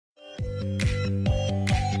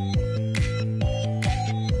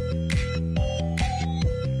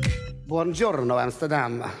Buongiorno,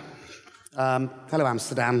 Amsterdam. Hello,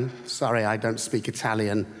 Amsterdam. Sorry, I don't speak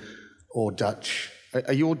Italian or Dutch.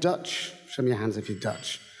 Are you all Dutch? Show me your hands if you're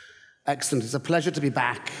Dutch. Excellent. It's a pleasure to be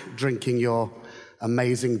back drinking your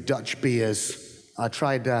amazing Dutch beers. I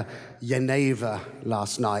tried Jenever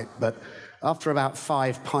last night, but after about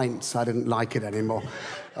 5 pints, I didn't like it anymore.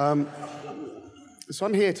 So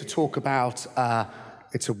I'm here to talk about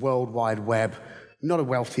it's a World Wide Web, not a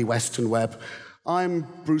wealthy Western web. I'm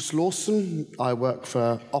Bruce Lawson. I work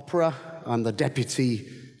for Opera. I'm the deputy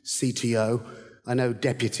CTO. I know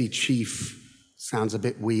deputy chief sounds a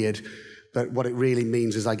bit weird, but what it really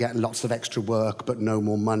means is I get lots of extra work, but no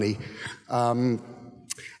more money. And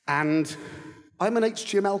I'm an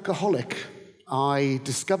HTML-aholic. I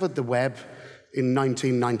discovered the web in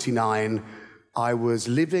 1999. I was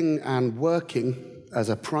living and working as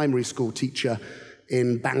a primary school teacher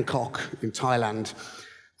in Bangkok, in Thailand.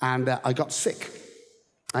 And I got sick.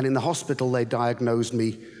 And in the hospital, they diagnosed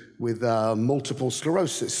me with multiple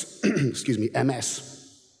sclerosis, excuse me, MS.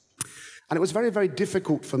 And it was very, very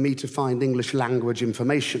difficult for me to find English language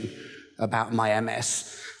information about my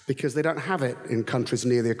MS because they don't have it in countries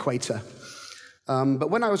near the equator. But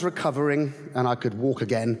when I was recovering and I could walk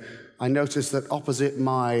again, I noticed that opposite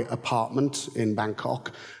my apartment in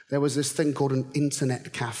Bangkok, there was this thing called an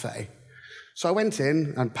internet cafe. So I went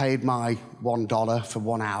in and paid my $1 for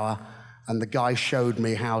 1 hour, and the guy showed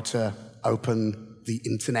me how to open the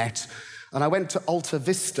internet. And I went to Alta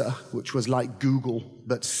Vista, which was like Google,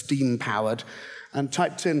 but steam-powered, and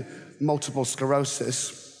typed in multiple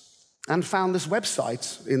sclerosis, and found this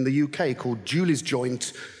website in the UK called Julie's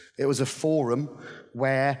Joint. It was a forum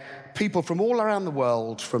where people from all around the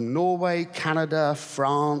world, from Norway, Canada,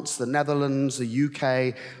 France, the Netherlands, the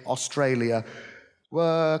UK, Australia,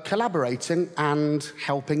 were collaborating and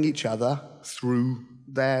helping each other through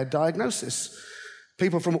their diagnosis.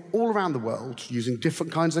 People from all around the world using different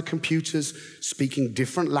kinds of computers, speaking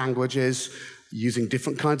different languages, using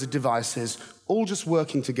different kinds of devices, all just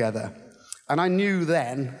working together. And I knew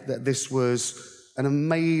then that this was an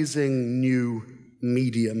amazing new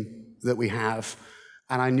medium that we have,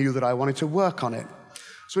 and I knew that I wanted to work on it.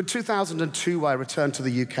 So in 2002, I returned to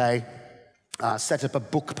the UK, set up a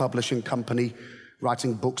book publishing company,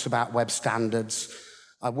 writing books about web standards.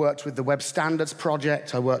 I worked with the Web Standards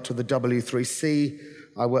Project, I worked with the W3C,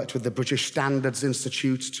 I worked with the British Standards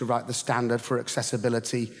Institute to write the standard for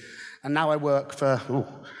accessibility, and now I work for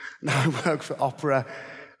Opera.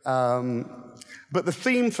 But the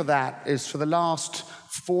theme for that is for the last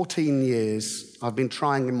 14 years, I've been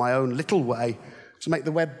trying in my own little way to make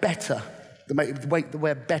the web better, to make the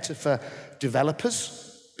web better for developers,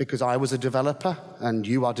 because I was a developer and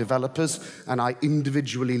you are developers, and I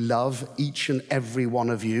individually love each and every one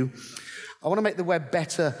of you. I want to make the web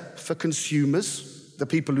better for consumers, the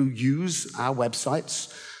people who use our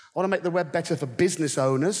websites. I want to make the web better for business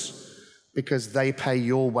owners, because they pay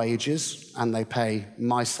your wages and they pay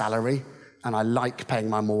my salary, and I like paying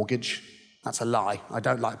my mortgage. That's a lie. I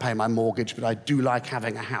don't like paying my mortgage, but I do like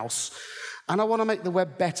having a house. And I want to make the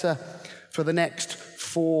web better for the next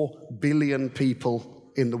 4 billion people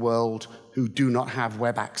in the world who do not have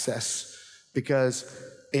web access, because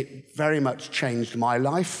it very much changed my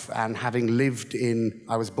life. And having lived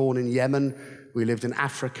I was born in Yemen, we lived in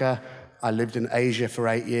Africa, I lived in Asia for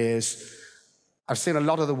 8 years. I've seen a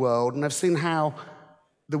lot of the world, and I've seen how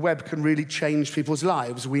the web can really change people's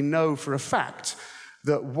lives. We know for a fact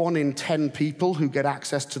that 1 in 10 people who get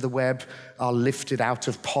access to the web are lifted out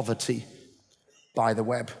of poverty by the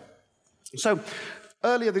web. So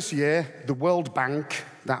earlier this year, the World Bank,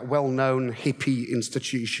 that well-known hippie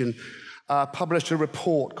institution, published a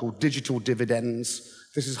report called Digital Dividends.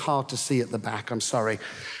 This is hard to see at the back, I'm sorry.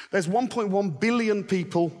 There's 1.1 billion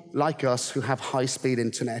people like us who have high-speed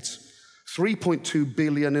internet. 3.2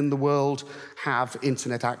 billion in the world have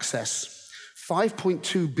internet access.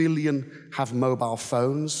 5.2 billion have mobile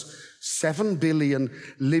phones. 7 billion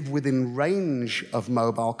live within range of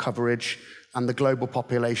mobile coverage, and the global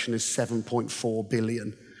population is 7.4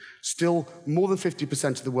 billion. Still, more than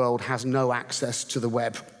 50% of the world has no access to the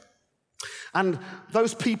web. And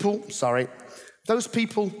those people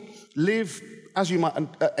live, as you might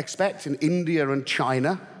expect, in India and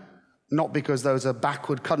China, not because those are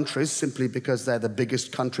backward countries, simply because they're the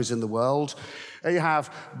biggest countries in the world. You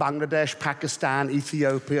have Bangladesh, Pakistan,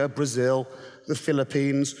 Ethiopia, Brazil, the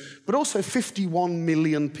Philippines, but also 51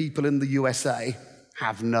 million people in the USA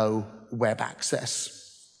have no web access.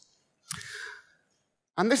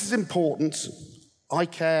 And this is important. I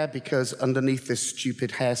care because underneath this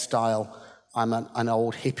stupid hairstyle, I'm an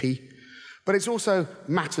old hippie. But it also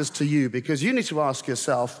matters to you, because you need to ask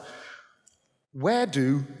yourself, Where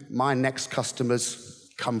do my next customers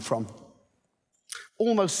come from?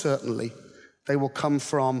 Almost certainly, they will come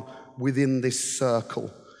from within this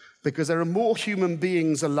circle, because there are more human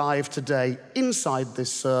beings alive today inside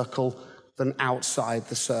this circle than outside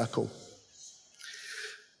the circle.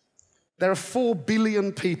 There are 4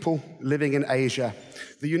 billion people living in Asia.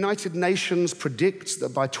 The United Nations predicts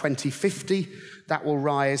that by 2050, that will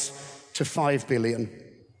rise to 5 billion.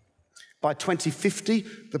 By 2050,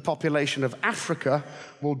 the population of Africa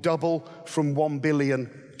will double from 1 billion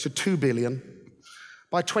to 2 billion.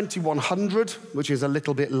 By 2100, which is a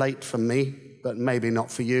little bit late for me, but maybe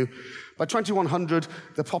not for you, by 2100,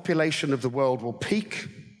 the population of the world will peak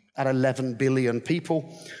at 11 billion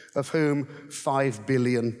people, of whom 5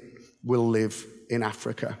 billion will live in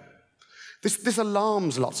Africa. This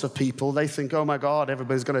alarms lots of people. They think, oh my God,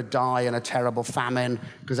 everybody's going to die in a terrible famine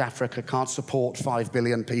because Africa can't support 5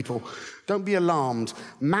 billion people. Don't be alarmed.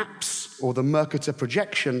 Maps, or the Mercator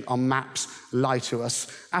projection on maps, lie to us.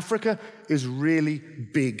 Africa is really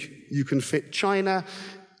big. You can fit China,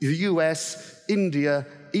 the US, India,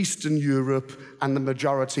 Eastern Europe, and the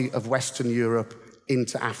majority of Western Europe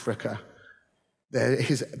into Africa.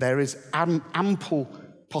 There is ample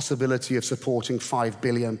possibility of supporting 5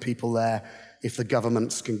 billion people there if the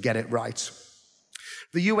governments can get it right.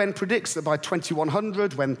 The UN predicts that by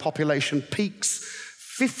 2100, when population peaks,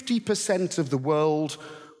 50% of the world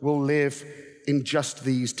will live in just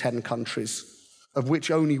these 10 countries, of which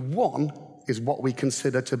only one is what we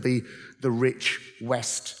consider to be the rich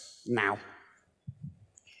West now.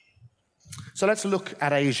 So let's look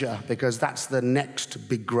at Asia, because that's the next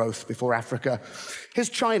big growth before Africa. Here's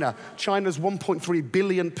China. China's 1.3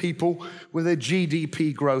 billion people with a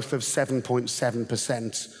GDP growth of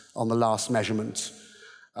 7.7% on the last measurement.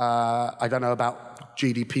 I don't know about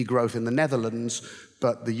GDP growth in the Netherlands,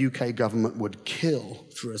 but the UK government would kill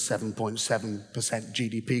for a 7.7%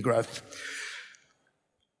 GDP growth.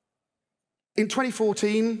 In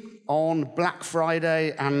 2014, on Black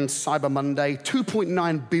Friday and Cyber Monday,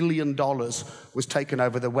 $2.9 billion was taken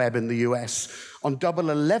over the web in the US. On Double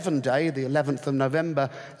 11 Day, the 11th of November,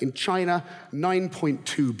 in China,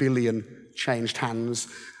 $9.2 billion changed hands.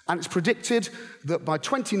 And it's predicted that by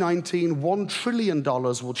 2019, $1 trillion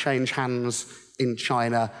will change hands in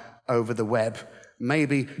China over the web.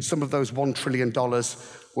 Maybe some of those $1 trillion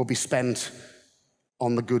will be spent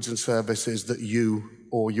on the goods and services that you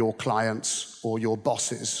or your clients or your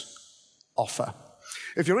bosses offer.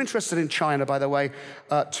 If you're interested in China, by the way,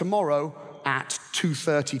 tomorrow at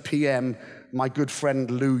 2:30 p.m., my good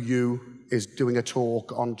friend Lu Yu is doing a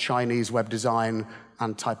talk on Chinese web design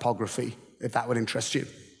and typography, if that would interest you.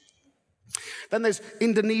 Then there's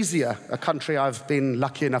Indonesia, a country I've been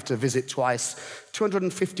lucky enough to visit twice.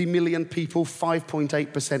 250 million people, 5.8%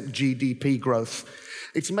 GDP growth.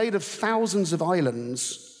 It's made of thousands of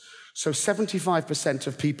islands, so 75%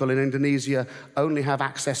 of people in Indonesia only have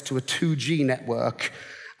access to a 2G network,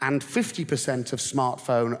 and 50% of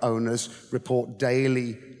smartphone owners report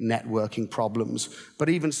daily networking problems. But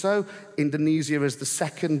even so, Indonesia is the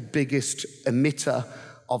second biggest emitter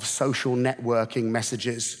of social networking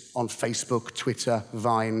messages on Facebook, Twitter,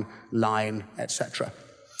 Vine, Line, etc.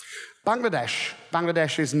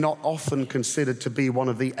 Bangladesh is not often considered to be one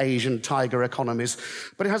of the Asian tiger economies,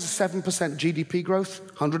 but it has a 7% GDP growth,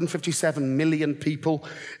 157 million people.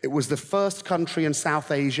 It was the first country in South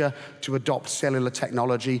Asia to adopt cellular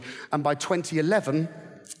technology, and by 2011,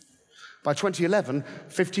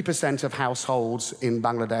 50% of households in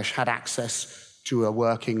Bangladesh had access to a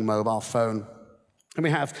working mobile phone. And we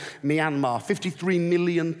have Myanmar, 53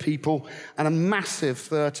 million people, and a massive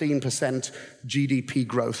 13% GDP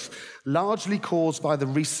growth, largely caused by the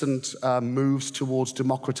recent moves towards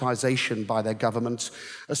democratization by their government.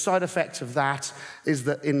 A side effect of that is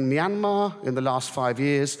that in Myanmar, in the last 5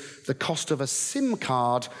 years, the cost of a SIM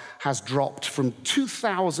card has dropped from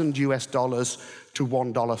 $2,000 to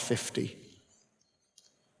 $1.50.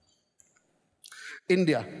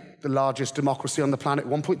 India, the largest democracy on the planet,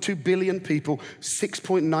 1.2 billion people,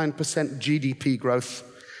 6.9% GDP growth.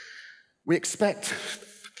 We expect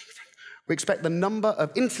the number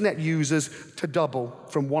of internet users to double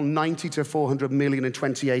from 190 to 400 million in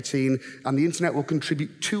 2018, and the internet will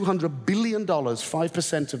contribute $200 billion,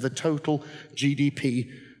 5% of the total GDP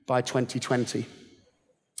by 2020.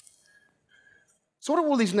 So what do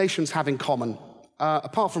all these nations have in common?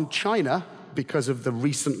 Apart from China, because of the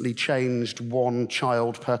recently changed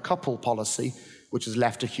one-child-per-couple policy, which has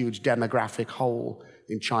left a huge demographic hole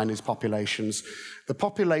in China's populations, the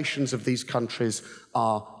populations of these countries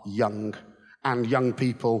are young, and young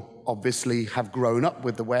people obviously have grown up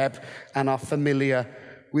with the web and are familiar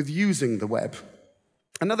with using the web.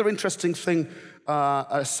 Another interesting thing,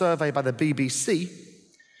 a survey by the BBC,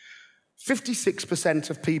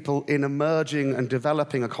 56% of people in emerging and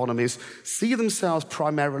developing economies see themselves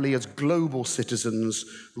primarily as global citizens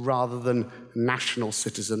rather than national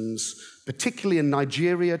citizens, particularly in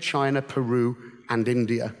Nigeria, China, Peru, and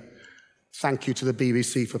India. Thank you to the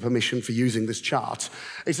BBC for permission for using this chart.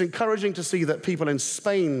 It's encouraging to see that people in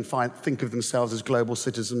Spain think of themselves as global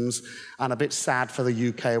citizens, and a bit sad for the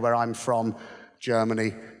UK, where I'm from,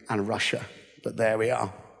 Germany and Russia. But there we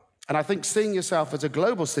are. And I think seeing yourself as a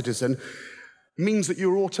global citizen means that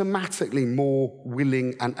you're automatically more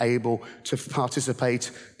willing and able to participate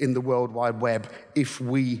in the World Wide Web if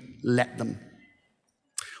we let them.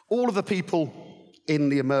 All of the people in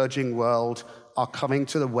the emerging world are coming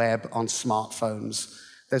to the web on smartphones.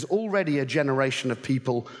 There's already a generation of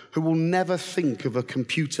people who will never think of a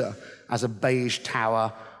computer as a beige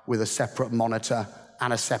tower with a separate monitor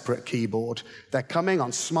and a separate keyboard. They're coming on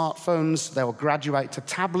smartphones. They will graduate to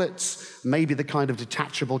tablets, maybe the kind of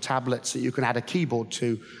detachable tablets that you can add a keyboard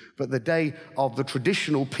to, but the day of the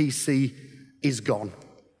traditional PC is gone.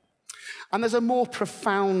 And there's a more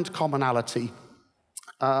profound commonality.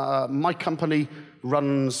 My company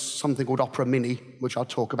runs something called Opera Mini, which I'll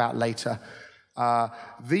talk about later.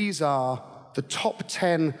 These are the top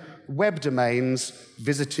 10 web domains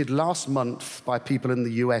visited last month by people in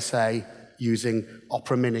the USA using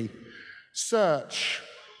Opera Mini. Search,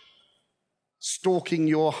 stalking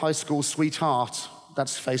your high school sweetheart,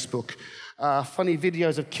 that's Facebook. Funny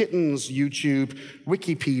videos of kittens, YouTube,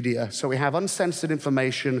 Wikipedia. So we have uncensored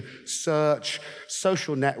information, search,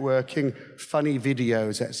 social networking, funny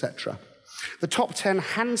videos, etc. The top 10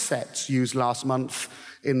 handsets used last month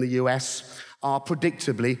in the US are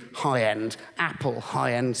predictably high-end Apple,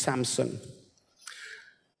 high-end Samsung.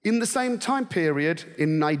 In the same time period,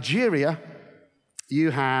 in Nigeria, you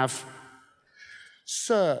have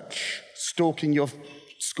search, stalking your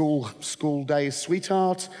school days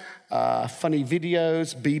sweetheart, funny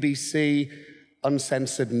videos, BBC,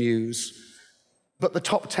 uncensored news. But the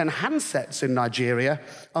top 10 handsets in Nigeria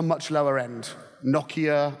are much lower end.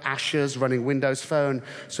 Nokia, Ashes running Windows Phone,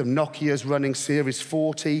 some Nokias running Series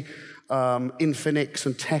 40, Infinix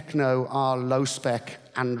and Tecno are low-spec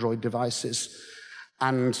Android devices.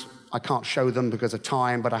 And I can't show them because of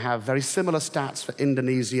time, but I have very similar stats for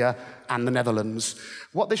Indonesia and the Netherlands.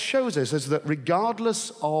 What this shows us is that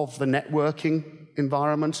regardless of the networking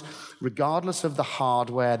environment, regardless of the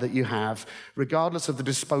hardware that you have, regardless of the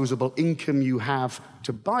disposable income you have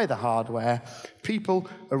to buy the hardware, people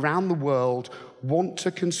around the world want to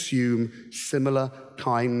consume similar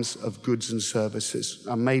kinds of goods and services.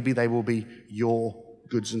 And maybe they will be your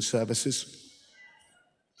goods and services.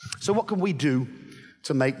 So what can we do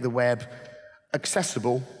to make the web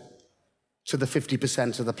accessible to the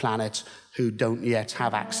 50% of the planet who don't yet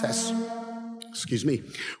have access? Excuse me.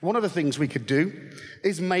 One of the things we could do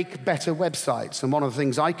is make better websites. And one of the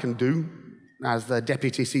things I can do as the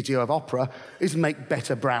deputy CTO of Opera is make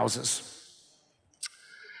better browsers.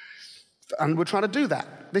 And we're trying to do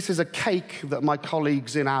that. This is a cake that my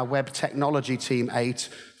colleagues in our web technology team ate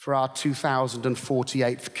for our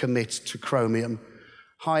 2048 commit to Chromium.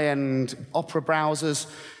 High-end Opera browsers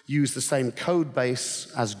use the same code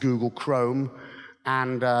base as Google Chrome,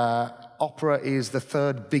 and Opera is the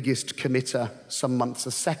third biggest committer, some months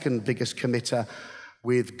the second biggest committer,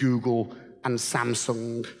 with Google and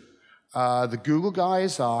Samsung. The Google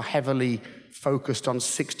guys are heavily focused on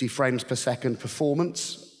 60 frames per second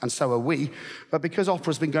performance, and so are we. But because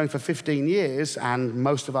Opera's been going for 15 years and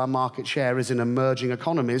most of our market share is in emerging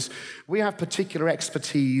economies, we have particular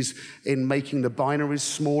expertise in making the binaries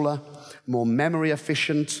smaller, more memory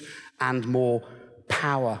efficient, and more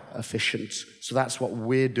power efficient. So that's what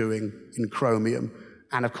we're doing in Chromium.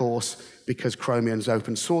 And of course, because Chromium's an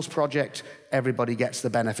open source project, everybody gets the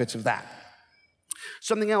benefit of that.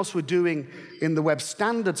 Something else we're doing in the web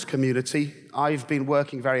standards community, I've been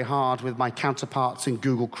working very hard with my counterparts in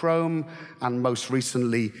Google Chrome and most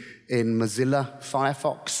recently in Mozilla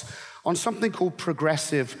Firefox on something called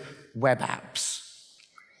progressive web apps.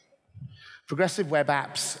 Progressive web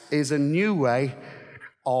apps is a new way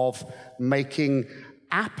of making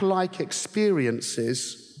app-like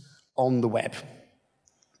experiences on the web.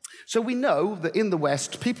 So we know that in the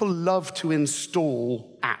West, people love to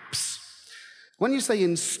install apps. When you say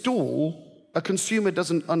install, a consumer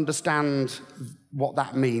doesn't understand what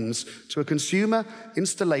that means. To a consumer,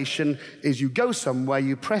 installation is you go somewhere,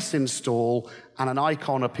 you press install, and an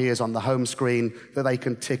icon appears on the home screen that they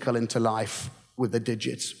can tickle into life with the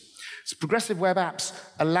digits. So progressive web apps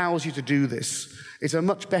allows you to do this. It's a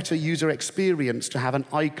much better user experience to have an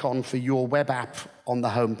icon for your web app on the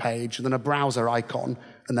home page than a browser icon,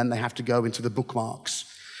 and then they have to go into the bookmarks.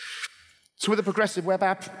 So with a progressive web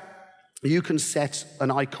app, you can set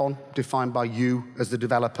an icon defined by you as the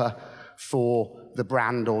developer for the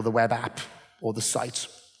brand or the web app or the site.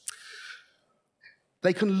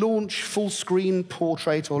 They can launch full screen,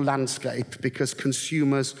 portrait, or landscape because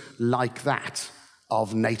consumers like that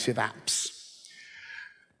of native apps.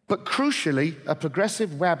 But crucially, a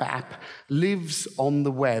progressive web app lives on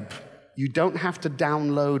the web. You don't have to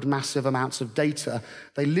download massive amounts of data.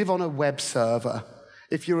 They live on a web server.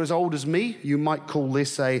 If you're as old as me, you might call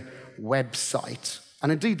this a website.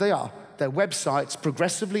 And indeed they are. They're websites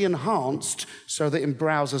progressively enhanced so that in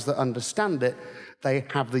browsers that understand it, they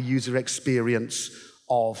have the user experience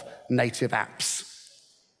of native apps.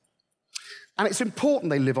 And it's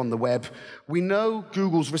important they live on the web. We know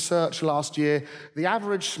Google's research last year, the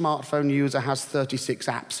average smartphone user has 36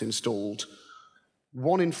 apps installed.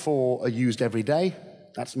 1 in 4 are used every day.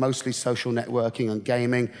 That's mostly social networking and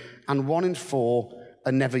gaming. And 1 in 4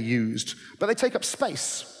 are never used. But they take up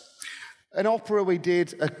space. In Opera, we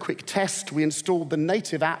did a quick test. We installed the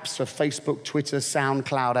native apps for Facebook, Twitter,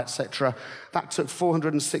 SoundCloud, etc. That took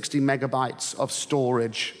 460 megabytes of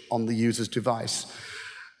storage on the user's device.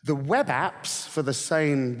 The web apps for the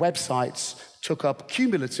same websites took up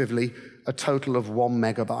cumulatively a total of 1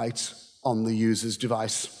 megabyte on the user's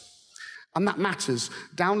device. And that matters.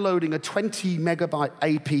 Downloading a 20 megabyte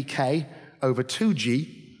APK over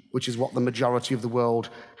 2G, which is what the majority of the world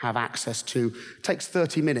have access to, takes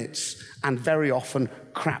 30 minutes and very often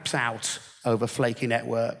craps out over flaky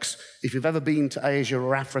networks. If you've ever been to Asia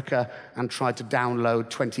or Africa and tried to download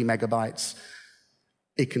 20 megabytes,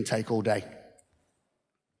 it can take all day.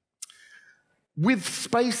 With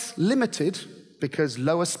space limited, because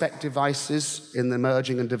lower spec devices in the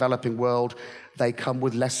emerging and developing world, they come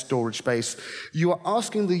with less storage space, you are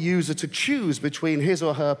asking the user to choose between his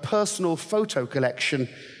or her personal photo collection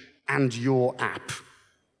and your app.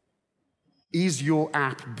 Is your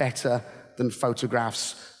app better than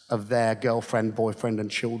photographs of their girlfriend, boyfriend, and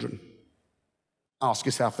children? Ask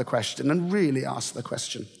yourself the question, and really ask the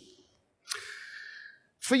question.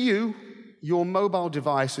 For you, your mobile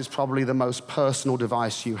device is probably the most personal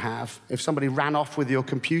device you have. If somebody ran off with your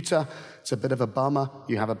computer, it's a bit of a bummer.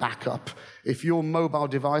 You have a backup. If your mobile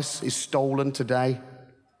device is stolen today,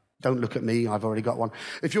 don't look at me, I've already got one.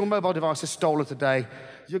 If your mobile device is stolen today,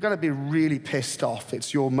 you're going to be really pissed off.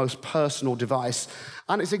 It's your most personal device.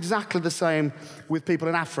 And it's exactly the same with people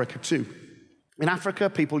in Africa too. In Africa,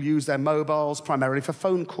 people use their mobiles primarily for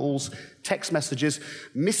phone calls, text messages,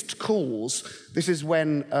 missed calls. This is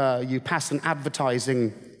when you pass an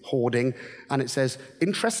advertising hoarding and it says,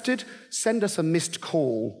 interested? Send us a missed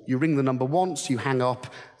call. You ring the number once, you hang up,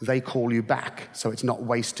 they call you back, so it's not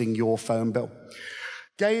wasting your phone bill.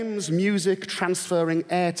 Games, music, transferring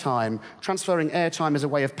airtime. Transferring airtime is a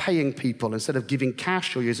way of paying people. Instead of giving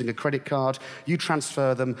cash or using a credit card, you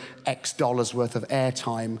transfer them X dollars worth of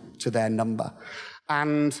airtime to their number.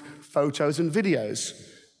 And photos and videos.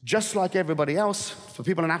 Just like everybody else, for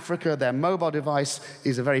people in Africa, their mobile device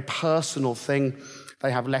is a very personal thing.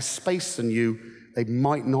 They have less space than you. They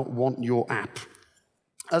might not want your app.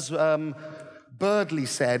 As Birdley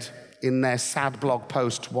said in their sad blog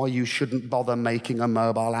post, why you shouldn't bother making a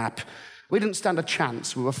mobile app, we didn't stand a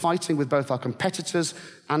chance. We were fighting with both our competitors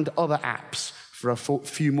and other apps for a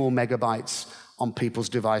few more megabytes on people's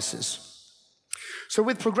devices. So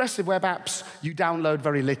with progressive web apps, you download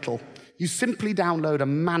very little. You simply download a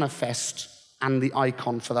manifest and the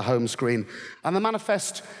icon for the home screen. And the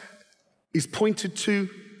manifest is pointed to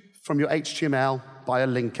from your HTML by a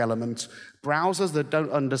link element. Browsers that don't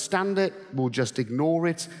understand it will just ignore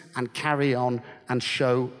it and carry on and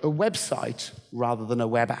show a website rather than a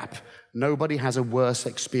web app. Nobody has a worse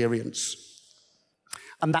experience.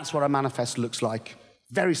 And that's what a manifest looks like.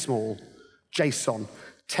 Very small, JSON,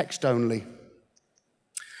 text only.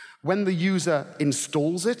 When the user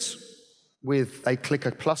installs it, they click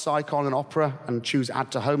a plus icon in Opera and choose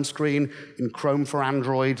Add to Home Screen. In Chrome for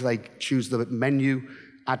Android, they choose the menu,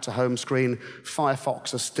 Add to Home Screen.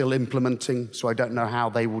 Firefox are still implementing, so I don't know how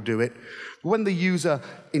they will do it. When the user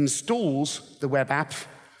installs the web app,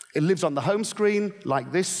 it lives on the home screen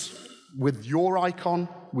like this, with your icon,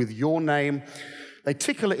 with your name. They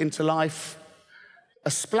tickle it into life.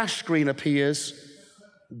 A splash screen appears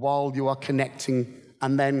while you are connecting,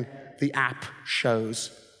 and then the app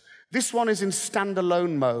shows. This one is in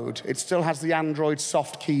standalone mode. It still has the Android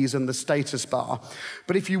soft keys and the status bar.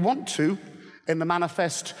 But if you want to, in the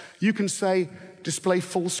manifest, you can say display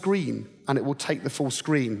full screen, and it will take the full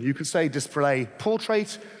screen. You can say display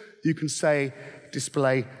portrait. You can say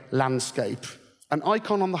display landscape. An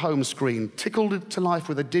icon on the home screen, tickled to life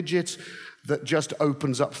with a digit that just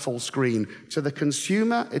opens up full screen. To the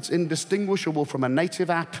consumer, it's indistinguishable from a native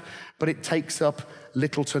app, but it takes up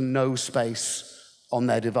little to no space on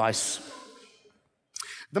their device.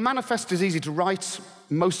 The manifest is easy to write.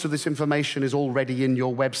 Most of this information is already in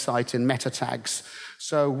your website in meta tags.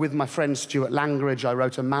 So with my friend Stuart Langridge, I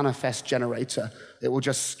wrote a manifest generator. It will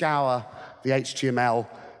just scour the HTML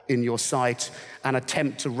in your site and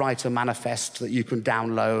attempt to write a manifest that you can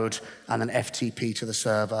download and then FTP to the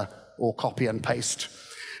server or copy and paste.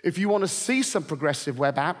 If you want to see some progressive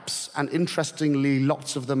web apps, and interestingly,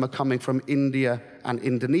 lots of them are coming from India and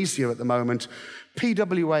Indonesia at the moment,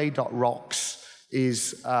 pwa.rocks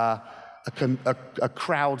is a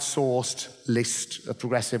crowdsourced list of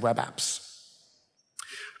progressive web apps.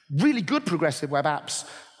 Really good progressive web apps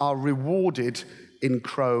are rewarded in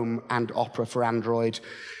Chrome and Opera for Android.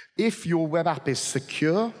 If your web app is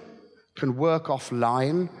secure, can work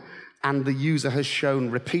offline, and the user has shown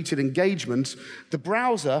repeated engagement, the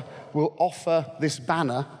browser will offer this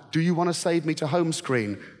banner, "Do you want to save me to home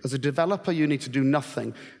screen?" As a developer, you need to do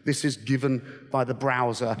nothing. This is given by the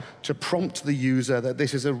browser to prompt the user that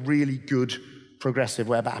this is a really good progressive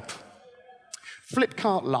web app.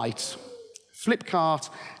 Flipkart Lite. Flipkart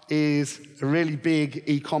is a really big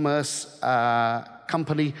e-commerce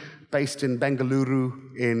company based in Bengaluru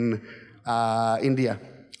in India.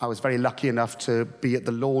 I was very lucky enough to be at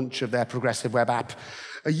the launch of their progressive web app.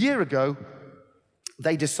 A year ago,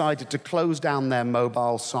 they decided to close down their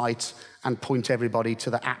mobile site and point everybody to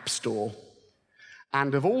the App Store.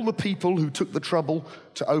 And of all the people who took the trouble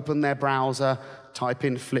to open their browser, type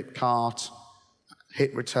in Flipkart,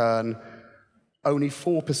 hit return, only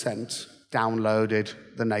 4% downloaded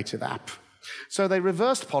the native app. So they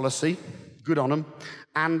reversed policy, good on them,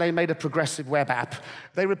 and they made a progressive web app.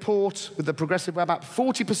 They report, with the progressive web app,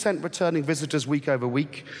 40% returning visitors week over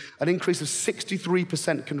week, an increase of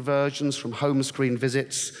 63% conversions from home screen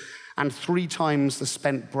visits, and 3 times the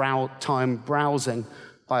spent time browsing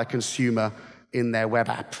by a consumer in their web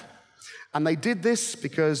app. And they did this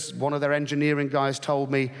because one of their engineering guys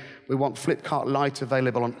told me, "We want Flipkart Lite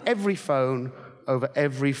available on every phone over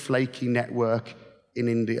every flaky network in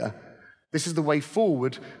India." This is the way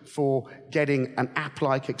forward for getting an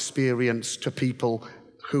app-like experience to people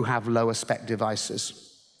who have lower spec devices.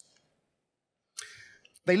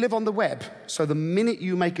 They live on the web, so the minute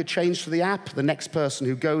you make a change to the app, the next person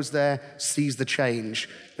who goes there sees the change.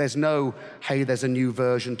 There's no, "Hey, there's a new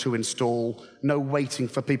version to install," no waiting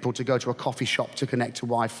for people to go to a coffee shop to connect to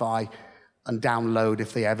Wi-Fi and download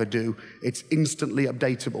if they ever do. It's instantly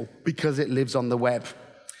updatable because it lives on the web.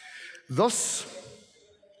 Thus,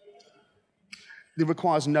 it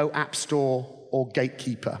requires no app store or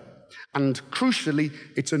gatekeeper. And crucially,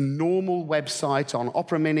 it's a normal website on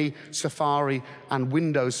Opera Mini, Safari, and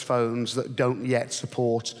Windows phones that don't yet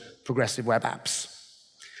support progressive web apps.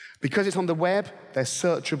 Because it's on the web, they're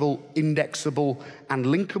searchable, indexable, and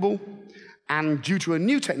linkable. And due to a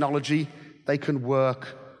new technology, they can work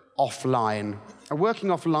offline. And working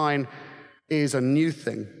offline is a new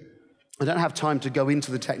thing. I don't have time to go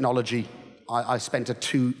into the technology. I spent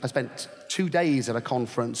 2 days at a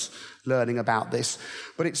conference learning about this.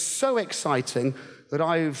 But it's so exciting that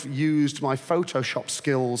I've used my Photoshop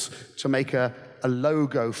skills to make a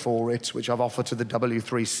logo for it, which I've offered to the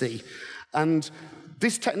W3C. And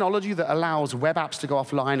this technology that allows web apps to go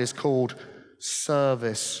offline is called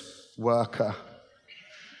Service Worker.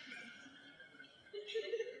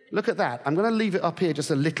 Look at that. I'm going to leave it up here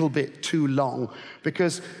just a little bit too long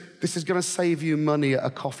because this is going to save you money at a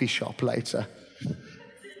coffee shop later.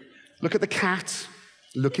 Look at the cat.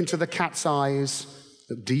 Look into the cat's eyes.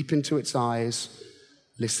 Look deep into its eyes.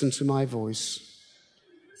 Listen to my voice.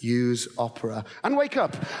 Use Opera. And wake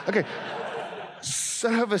up. Okay.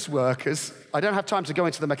 Service workers. I don't have time to go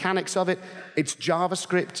into the mechanics of it. It's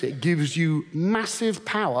JavaScript. It gives you massive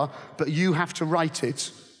power, but you have to write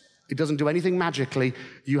it. It doesn't do anything magically.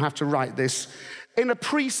 You have to write this. In a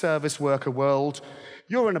pre-service worker world,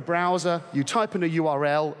 you're in a browser, you type in a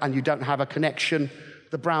URL, and you don't have a connection.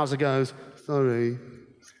 The browser goes, "Sorry."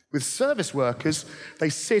 With service workers, they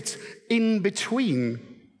sit in between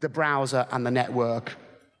the browser and the network.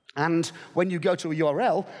 And when you go to a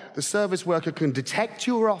URL, the service worker can detect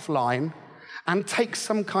you're offline and take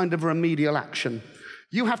some kind of remedial action.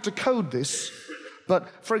 You have to code this.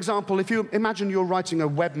 But, for example, if you imagine you're writing a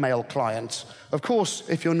webmail client, of course,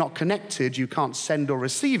 if you're not connected, you can't send or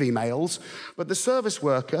receive emails, but the service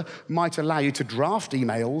worker might allow you to draft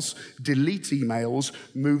emails, delete emails,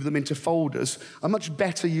 move them into folders, a much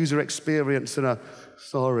better user experience than a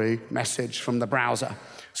 "sorry" message from the browser.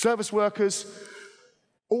 Service workers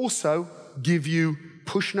Also give you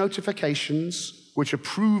push notifications, which are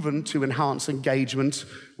proven to enhance engagement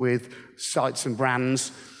with sites and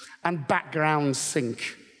brands, and background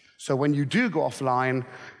sync. So when you do go offline,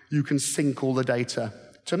 you can sync all the data.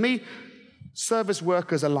 To me, service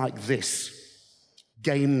workers are like this,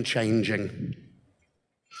 game-changing.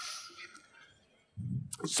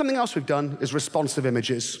 Something else we've done is responsive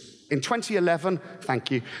images. In 2011,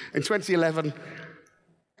 thank you, in 2011,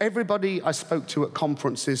 everybody I spoke to at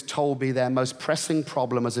conferences told me their most pressing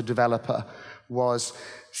problem as a developer was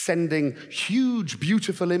sending huge,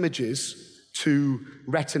 beautiful images to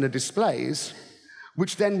Retina displays,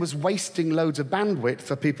 which then was wasting loads of bandwidth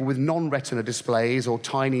for people with non-Retina displays or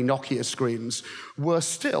tiny Nokia screens. Worse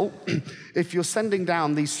still, if you're sending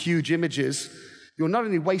down these huge images, you're not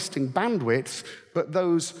only wasting bandwidth, but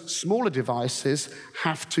those smaller devices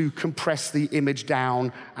have to compress the image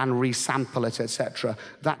down and resample it, etc.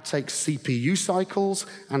 That takes CPU cycles,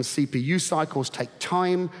 and CPU cycles take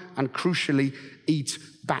time and, crucially, eat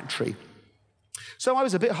battery. So I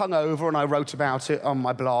was a bit hungover, and I wrote about it on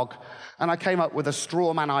my blog, and I came up with a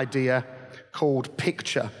straw man idea called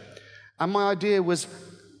Picture. And my idea was,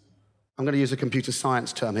 I'm going to use a computer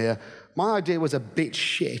science term here, my idea was a bit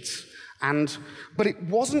shit. But it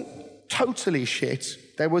wasn't totally shit.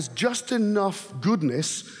 There was just enough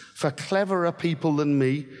goodness for cleverer people than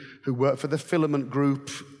me, who work for the Filament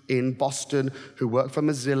Group in Boston, who work for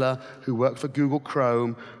Mozilla, who work for Google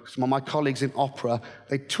Chrome, some of my colleagues in Opera.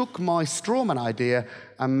 They took my strawman idea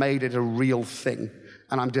and made it a real thing.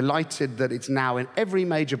 And I'm delighted that it's now in every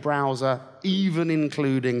major browser, even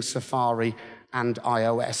including Safari and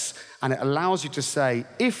iOS. And it allows you to say,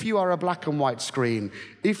 if you are a black and white screen,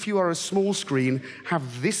 if you are a small screen,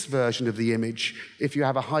 have this version of the image. If you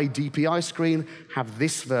have a high DPI screen, have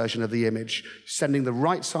this version of the image, sending the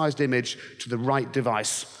right-sized image to the right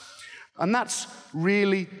device. And that's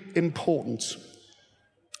really important,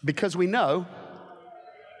 because we know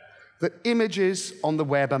that images on the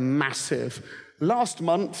web are massive. Last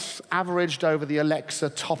month, averaged over the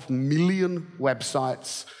Alexa top 1 million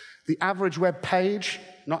websites. The average web page,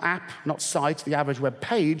 not app, not site, the average web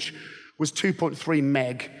page was 2.3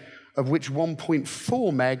 meg, of which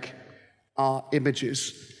 1.4 meg are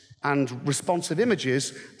images. And responsive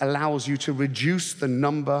images allows you to reduce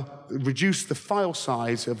the file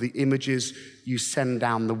size of the images you send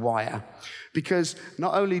down the wire. Because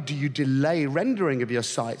not only do you delay rendering of your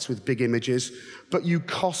sites with big images, but you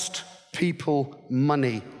cost people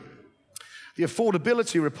money. The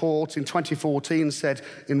affordability report in 2014 said,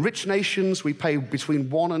 in rich nations, we pay between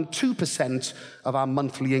 1% and 2% of our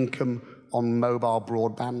monthly income on mobile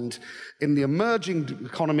broadband. In the emerging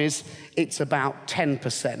economies, it's about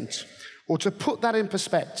 10%. Or to put that in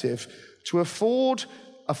perspective, to afford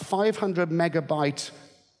a 500 megabyte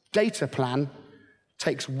data plan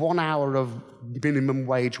takes 1 hour of minimum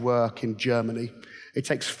wage work in Germany. It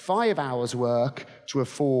takes 5 hours work to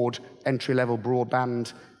afford entry-level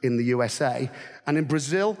broadband in the USA. And in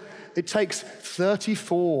Brazil, it takes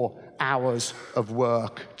 34 hours of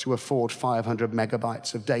work to afford 500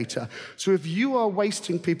 megabytes of data. So if you are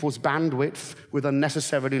wasting people's bandwidth with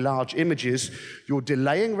unnecessarily large images, you're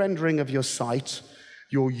delaying rendering of your site,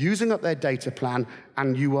 you're using up their data plan,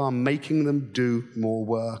 and you are making them do more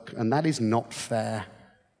work. And that is not fair.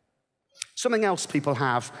 Something else people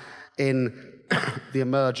have in the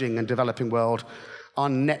emerging and developing world are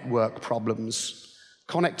network problems.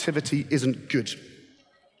 Connectivity isn't good.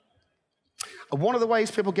 And one of the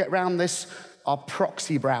ways people get around this are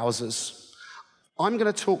proxy browsers. I'm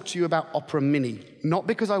going to talk to you about Opera Mini, not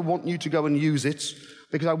because I want you to go and use it,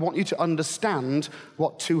 because I want you to understand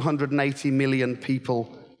what 280 million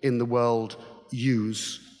people in the world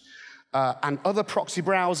use. And other proxy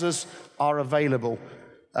browsers are available.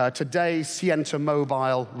 Today, Sienta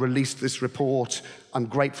Mobile released this report. I'm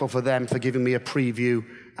grateful for them for giving me a preview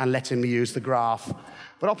and letting me use the graph.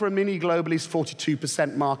 But Opera Mini globally is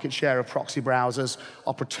 42% market share of proxy browsers.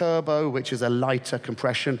 Opera Turbo, which is a lighter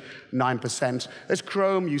compression, 9%. There's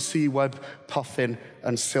Chrome, UCWeb, Puffin,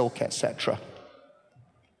 and Silk, etc.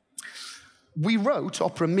 We wrote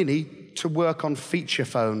Opera Mini to work on feature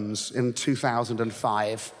phones in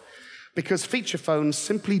 2005. Because feature phones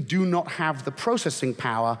simply do not have the processing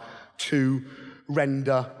power to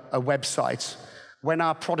render a website. When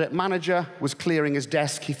our product manager was clearing his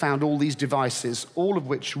desk, he found all these devices, all of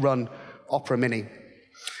which run Opera Mini.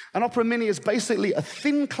 And Opera Mini is basically a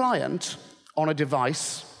thin client on a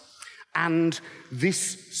device and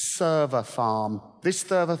this server farm. This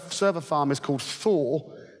server farm is called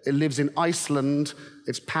Thor. It lives in Iceland.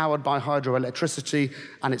 It's powered by hydroelectricity,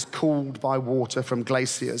 and it's cooled by water from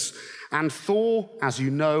glaciers. And Thor, as you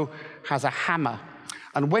know, has a hammer.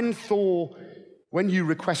 And when you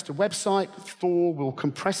request a website, Thor will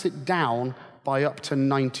compress it down by up to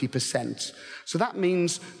 90%. So that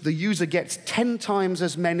means the user gets 10 times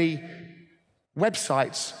as many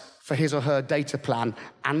websites for his or her data plan,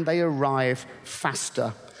 and they arrive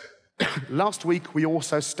faster. Last week, we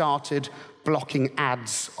also started blocking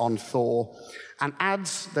ads on Thor. And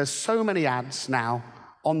ads, there's so many ads now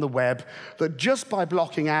on the web that just by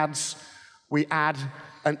blocking ads, we add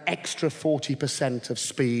an extra 40% of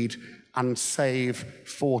speed and save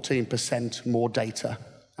 14% more data.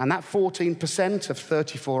 And that 14% of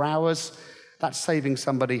 34 hours, that's saving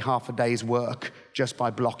somebody half a day's work just by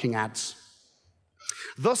blocking ads.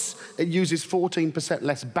 Thus, it uses 14%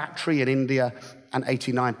 less battery in India and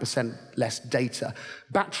 89% less data.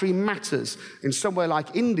 Battery matters. In somewhere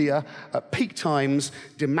like India, at peak times,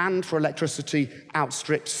 demand for electricity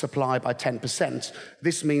outstrips supply by 10%.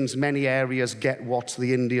 This means many areas get what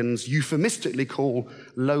the Indians euphemistically call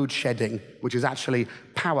load shedding, which is actually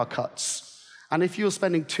power cuts. And if you're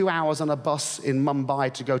spending 2 hours on a bus in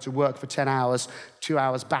Mumbai to go to work for 10 hours, 2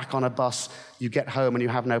 hours back on a bus, you get home and you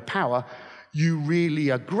have no power, you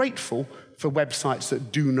really are grateful for websites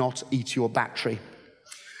that do not eat your battery.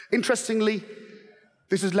 Interestingly,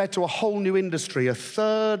 this has led to a whole new industry. A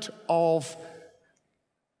third of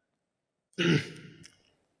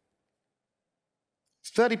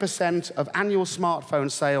 30% of annual smartphone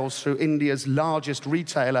sales through India's largest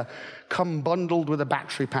retailer come bundled with a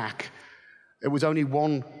battery pack. It was only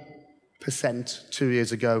 1% 2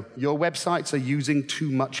 years ago. Your websites are using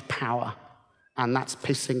too much power, and that's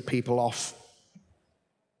pissing people off.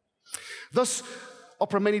 Thus,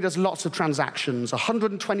 Opera Mini does lots of transactions,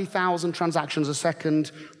 120,000 transactions a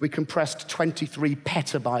second. We compressed 23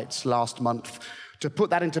 petabytes last month. To put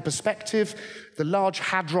that into perspective, the Large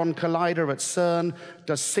Hadron Collider at CERN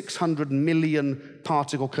does 600 million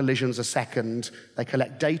particle collisions a second. They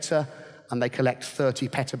collect data, and they collect 30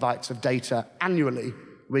 petabytes of data annually.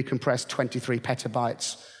 We compressed 23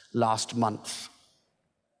 petabytes last month.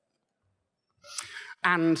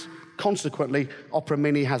 And consequently, Opera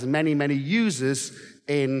Mini has many, many users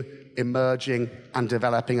in emerging and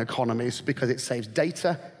developing economies because it saves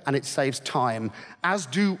data and it saves time, as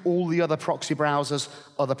do all the other proxy browsers.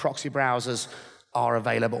 Other proxy browsers are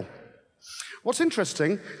available. What's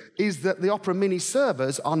interesting is that the Opera Mini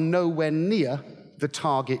servers are nowhere near the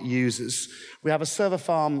target users. We have a server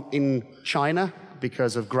farm in China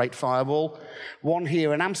because of Great Firewall, one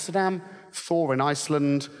here in Amsterdam, 4 in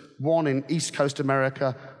Iceland, 1 in East Coast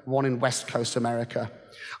America, 1 in West Coast America.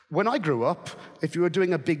 When I grew up, if you were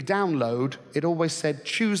doing a big download, it always said,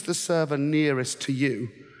 choose the server nearest to you.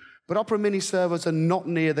 But Opera Mini servers are not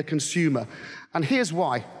near the consumer. And here's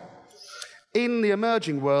why. In the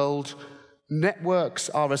emerging world, networks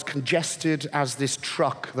are as congested as this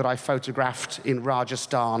truck that I photographed in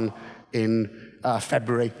Rajasthan in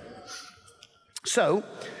February. So,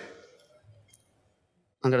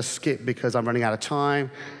 I'm going to skip because I'm running out of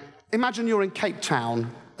time. Imagine you're in Cape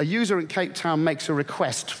Town. A user in Cape Town makes a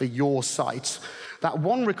request for your site. That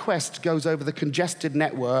one request goes over the congested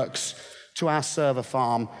networks to our server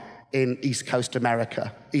farm in East Coast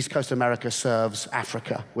America. East Coast America serves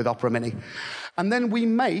Africa with Opera Mini. And then we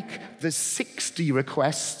make the 60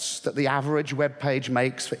 requests that the average web page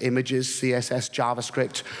makes for images, CSS,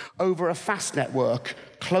 JavaScript, over a fast network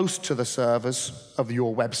close to the servers of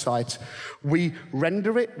your website. We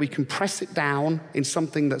render it, we compress it down in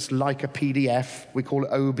something that's like a PDF. We call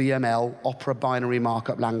it OBML, Opera Binary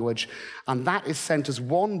Markup Language. And that is sent as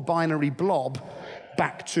one binary blob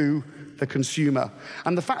back to the consumer.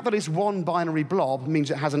 And the fact that it's one binary blob means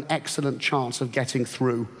it has an excellent chance of getting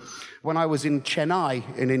through. When I was in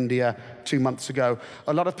Chennai in India 2 months ago,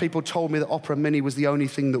 a lot of people told me that Opera Mini was the only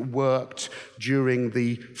thing that worked during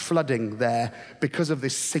the flooding there because of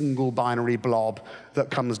this single binary blob that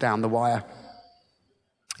comes down the wire.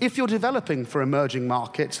 If you're developing for emerging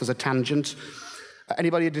markets as a tangent,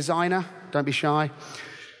 anybody a designer? Don't be shy.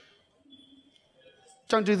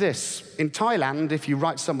 Don't do this. In Thailand, if you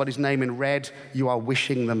write somebody's name in red, you are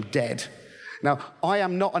wishing them dead. Now, I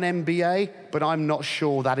am not an MBA, but I'm not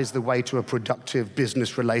sure that is the way to a productive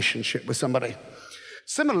business relationship with somebody.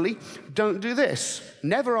 Similarly, don't do this.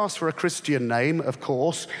 Never ask for a Christian name, of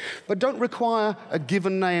course, but don't require a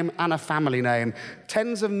given name and a family name.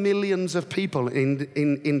 Tens of millions of people in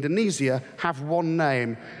Indonesia have one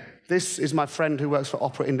name. This is my friend who works for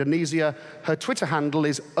Opera Indonesia. Her Twitter handle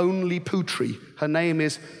is Only Putri. Her name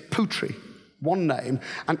is Putri. One name.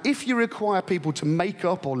 And if you require people to make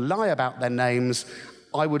up or lie about their names,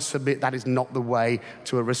 I would submit that is not the way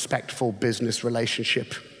to a respectful business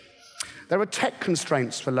relationship. There are tech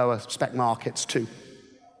constraints for lower spec markets too.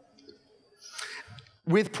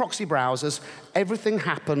 With proxy browsers, everything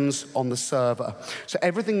happens on the server. So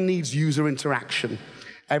everything needs user interaction.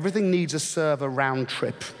 Everything needs a server round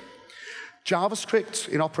trip. JavaScript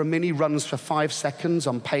in Opera Mini runs for 5 seconds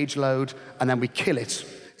on page load, and then we kill it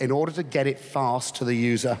in order to get it fast to the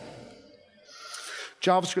user.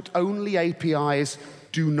 JavaScript-only APIs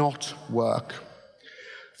do not work.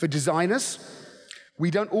 For designers, we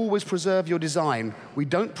don't always preserve your design. We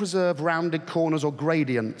don't preserve rounded corners or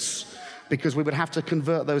gradients, because we would have to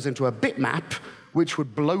convert those into a bitmap, which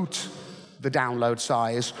would bloat the download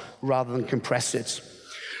size rather than compress it.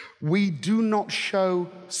 We do not show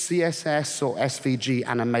CSS or SVG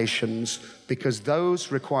animations because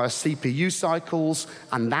those require CPU cycles,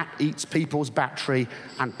 and that eats people's battery,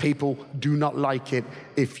 and people do not like it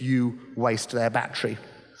if you waste their battery.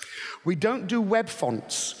 We don't do web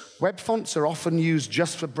fonts. Web fonts are often used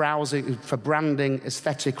just for browsing, for branding,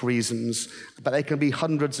 aesthetic reasons, but they can be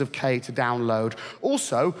hundreds of K to download.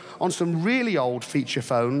 Also, on some really old feature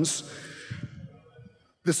phones,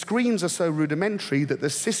 the screens are so rudimentary that the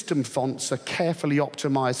system fonts are carefully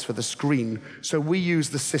optimized for the screen, so we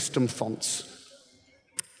use the system fonts.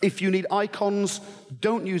 If you need icons,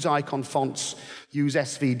 don't use icon fonts, use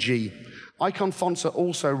SVG. Icon fonts are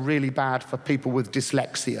also really bad for people with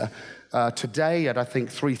dyslexia. Today at, I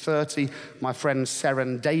think, 3:30, my friend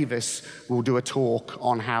Seren Davis will do a talk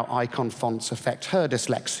on how icon fonts affect her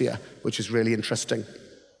dyslexia, which is really interesting.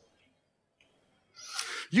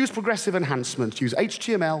 Use progressive enhancement. Use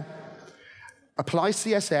HTML. Apply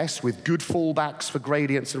CSS with good fallbacks for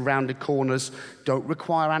gradients and rounded corners. Don't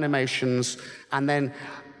require animations. And then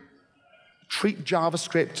treat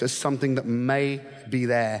JavaScript as something that may be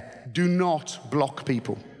there. Do not block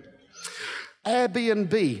people.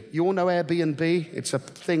 Airbnb. You all know Airbnb? It's a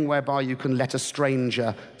thing whereby you can let a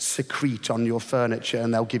stranger secrete on your furniture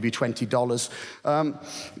and they'll give you $20.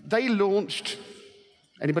 They launched...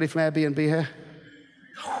 Anybody from Airbnb here?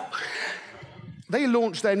 They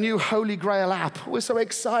launched their new Holy Grail app. We're so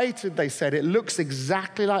excited, they said. It looks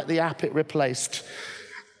exactly like the app it replaced.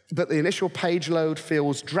 But the initial page load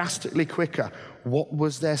feels drastically quicker. What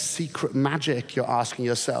was their secret magic, you're asking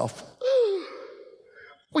yourself?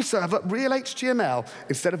 We serve up real HTML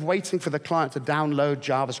instead of waiting for the client to download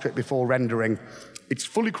JavaScript before rendering. It's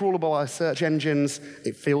fully crawlable by search engines.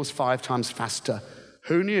 It feels 5 times faster.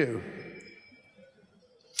 Who knew?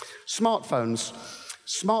 Smartphones.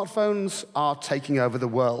 Smartphones are taking over the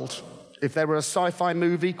world. If there were a sci-fi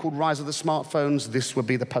movie called Rise of the Smartphones, this would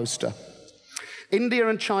be the poster. India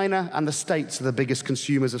and China and the States are the biggest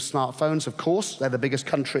consumers of smartphones, of course. They're the biggest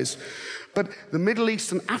countries. But the Middle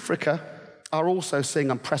East and Africa are also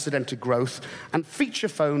seeing unprecedented growth, and feature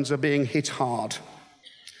phones are being hit hard.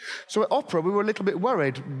 So at Opera, we were a little bit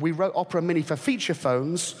worried. We wrote Opera Mini for feature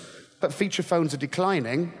phones, but feature phones are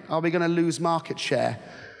declining. Are we going to lose market share?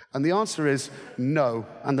 And the answer is no.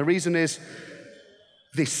 And the reason is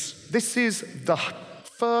this. This is the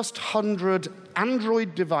first 100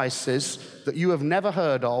 Android devices that you have never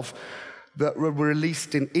heard of that were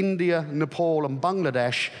released in India, Nepal, and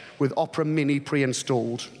Bangladesh with Opera Mini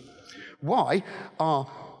pre-installed. Why are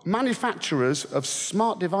manufacturers of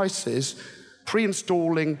smart devices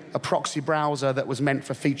pre-installing a proxy browser that was meant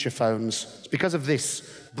for feature phones? It's because of this.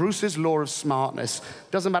 Bruce's law of smartness.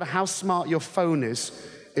 Doesn't matter how smart your phone is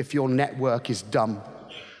if your network is dumb.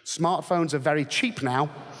 Smartphones are very cheap now,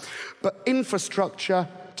 but infrastructure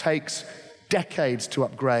takes decades to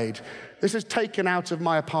upgrade. This is taken out of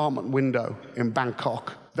my apartment window in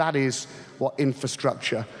Bangkok. That is what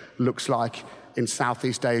infrastructure looks like in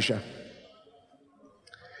Southeast Asia.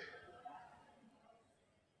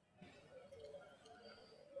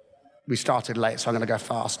 We started late, so I'm going to go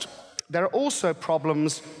fast. There are also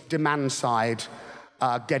problems demand side,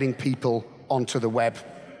 getting people onto the web.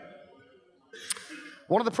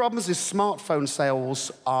 One of the problems is smartphone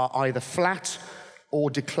sales are either flat or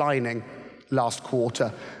declining last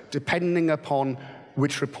quarter, depending upon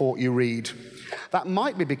which report you read. That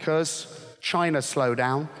might be because China slowed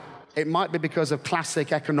down. It might be because of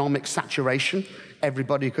classic economic saturation.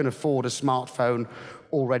 Everybody who can afford a smartphone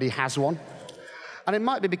already has one. And it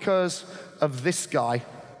might be because of this guy.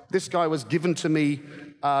 This guy was given to me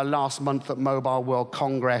last month at Mobile World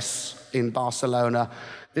Congress in Barcelona.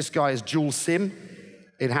 This guy is dual SIM.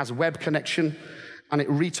 It has web connection, and it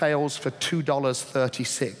retails for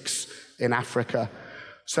 $2.36 in Africa.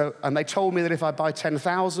 So, and they told me that if I buy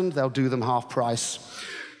 10,000, they'll do them half price.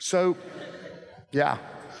 So, yeah.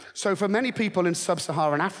 So for many people in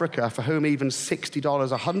sub-Saharan Africa, for whom even $60,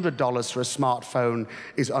 $100 for a smartphone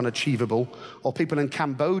is unachievable, or people in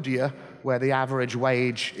Cambodia, where the average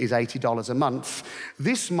wage is $80 a month,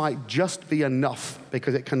 this might just be enough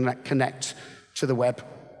because it can connect to the web.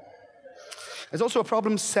 There's also a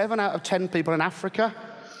problem. 7 out of 10 people in Africa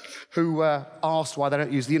who asked why they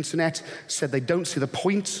don't use the internet said they don't see the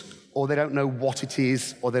point, or they don't know what it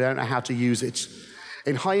is, or they don't know how to use it.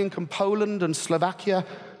 In high-income Poland and Slovakia,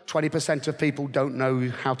 20% of people don't know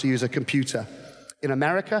how to use a computer. In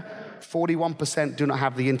America, 41% do not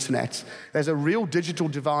have the internet. There's a real digital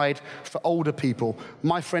divide for older people.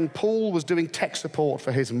 My friend Paul was doing tech support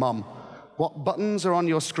for his mum. What buttons are on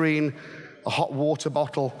your screen? A hot water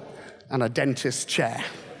bottle and a dentist chair.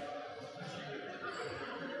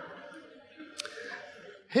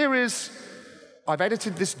 I've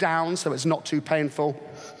edited this down so it's not too painful.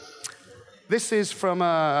 This is from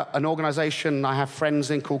an organization I have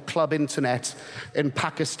friends in called Club Internet in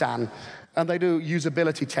Pakistan, and they do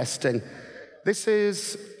usability testing. This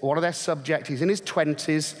is one of their subjects. He's in his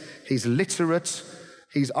 20s, he's literate,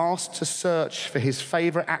 he's asked to search for his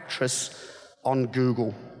favorite actress on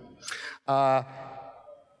Google.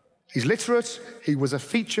 He's literate, he was a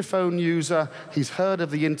feature phone user, he's heard of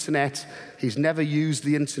the internet, he's never used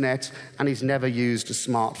the internet, and he's never used a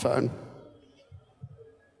smartphone.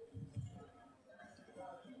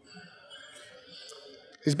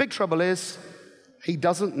 His big trouble is, he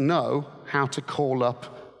doesn't know how to call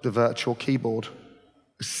up the virtual keyboard.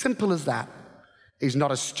 As simple as that. He's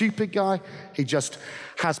not a stupid guy, he just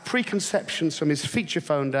has preconceptions from his feature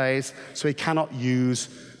phone days, so he cannot use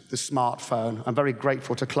the smartphone. I'm very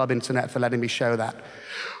grateful to Club Internet for letting me show that.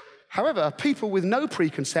 However, people with no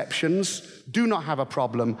preconceptions do not have a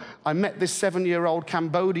problem. I met this 7-year-old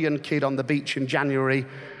Cambodian kid on the beach in January.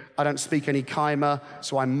 I don't speak any Khmer,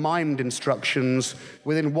 so I mimed instructions.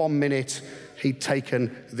 Within 1 minute, he'd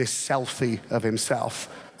taken this selfie of himself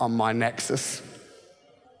on my Nexus.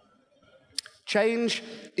 Change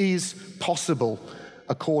is possible,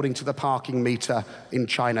 according to the parking meter in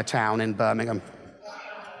Chinatown in Birmingham.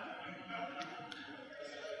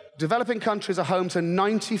 Developing countries are home to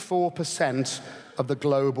 94% of the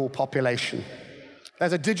global population.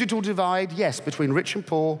 There's a digital divide, yes, between rich and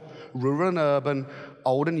poor, rural and urban,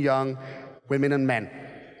 old and young, women and men.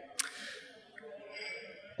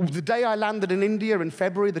 The day I landed in India in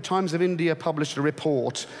February, the Times of India published a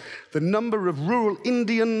report. The number of rural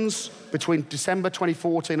Indians between December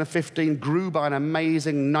 2014 and 15 grew by an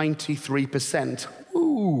amazing 93%.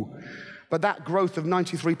 Ooh. But that growth of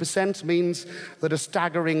 93% means that a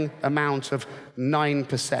staggering amount of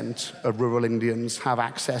 9% of rural Indians have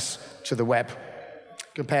access to the web,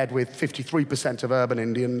 compared with 53% of urban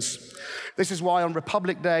Indians. This is why on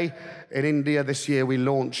Republic Day in India this year, we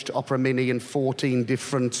launched Opera Mini in 14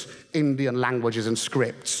 different Indian languages and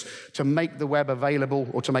scripts to make the web available,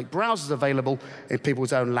 or to make browsers available in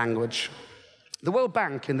people's own language. The World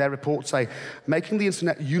Bank, in their report, say making the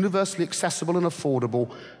internet universally accessible and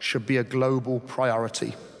affordable should be a global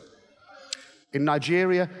priority. In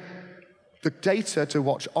Nigeria, the data to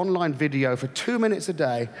watch online video for 2 minutes a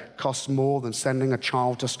day costs more than sending a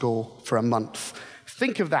child to school for a month.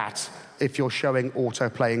 Think of that if you're showing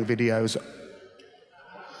auto-playing videos.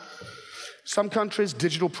 Some countries'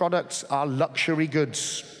 digital products are luxury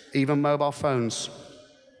goods, even mobile phones.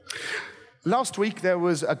 Last week, there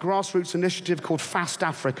was a grassroots initiative called Fast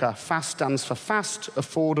Africa. FAST stands for fast,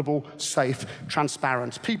 affordable, safe,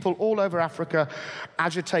 transparent. People all over Africa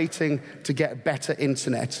agitating to get better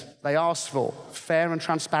internet. They asked for fair and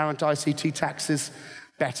transparent ICT taxes,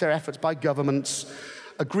 better efforts by governments,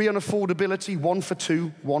 agree on affordability, 1 for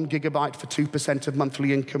 2, 1 gigabyte for 2% of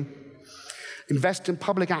monthly income, invest in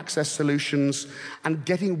public access solutions, and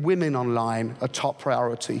getting women online a top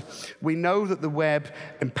priority. We know that the web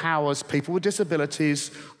empowers people with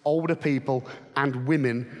disabilities, older people, and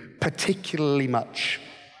women particularly much.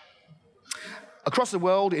 Across the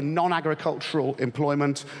world, in non-agricultural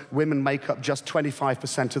employment, women make up just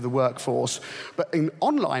 25% of the workforce. But in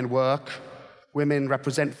online work, women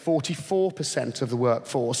represent 44% of the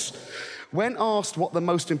workforce. When asked what the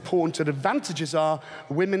most important advantages are,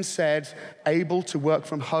 women said able to work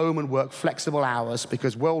from home and work flexible hours,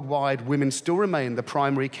 because worldwide women still remain the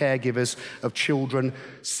primary caregivers of children,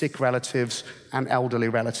 sick relatives, and elderly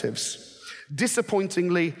relatives.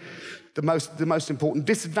 Disappointingly, the most important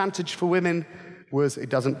disadvantage for women was it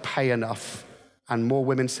doesn't pay enough. And more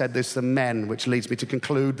women said this than men, which leads me to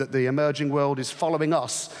conclude that the emerging world is following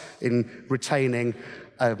us in retaining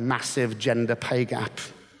a massive gender pay gap.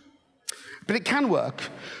 But it can work.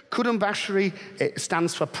 Kudum Bashiri, it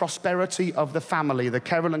stands for Prosperity of the Family. The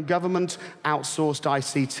Kerala government outsourced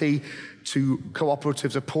ICT to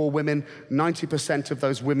cooperatives of poor women. 90% of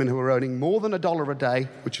those women who are earning more than $1 a day,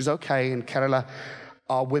 which is okay in Kerala,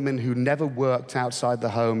 are women who never worked outside the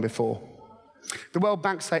home before. The World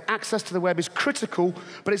Bank say access to the web is critical,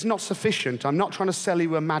 but it's not sufficient. I'm not trying to sell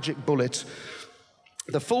you a magic bullet.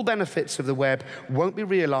 The full benefits of the web won't be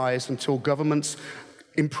realized until governments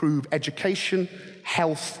improve education,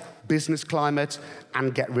 health, business climate,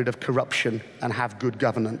 and get rid of corruption and have good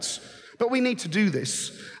governance. But we need to do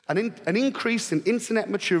this. An increase in internet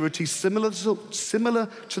maturity similar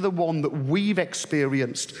to the one that we've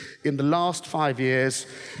experienced in the last 5 years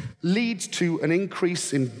leads to an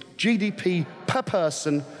increase in GDP per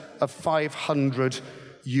person of 500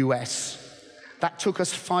 US. That took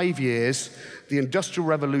us 5 years. The Industrial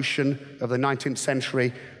Revolution of the 19th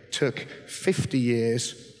century took 50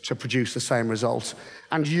 years to produce the same result.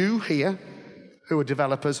 And you here, who are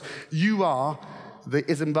developers, you are the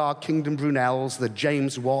Isambard Kingdom Brunels, the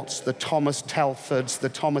James Watts, the Thomas Telfords, the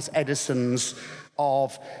Thomas Edisons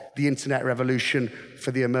of the internet revolution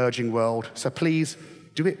for the emerging world. So please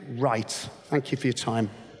do it right. Thank you for your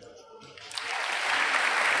time.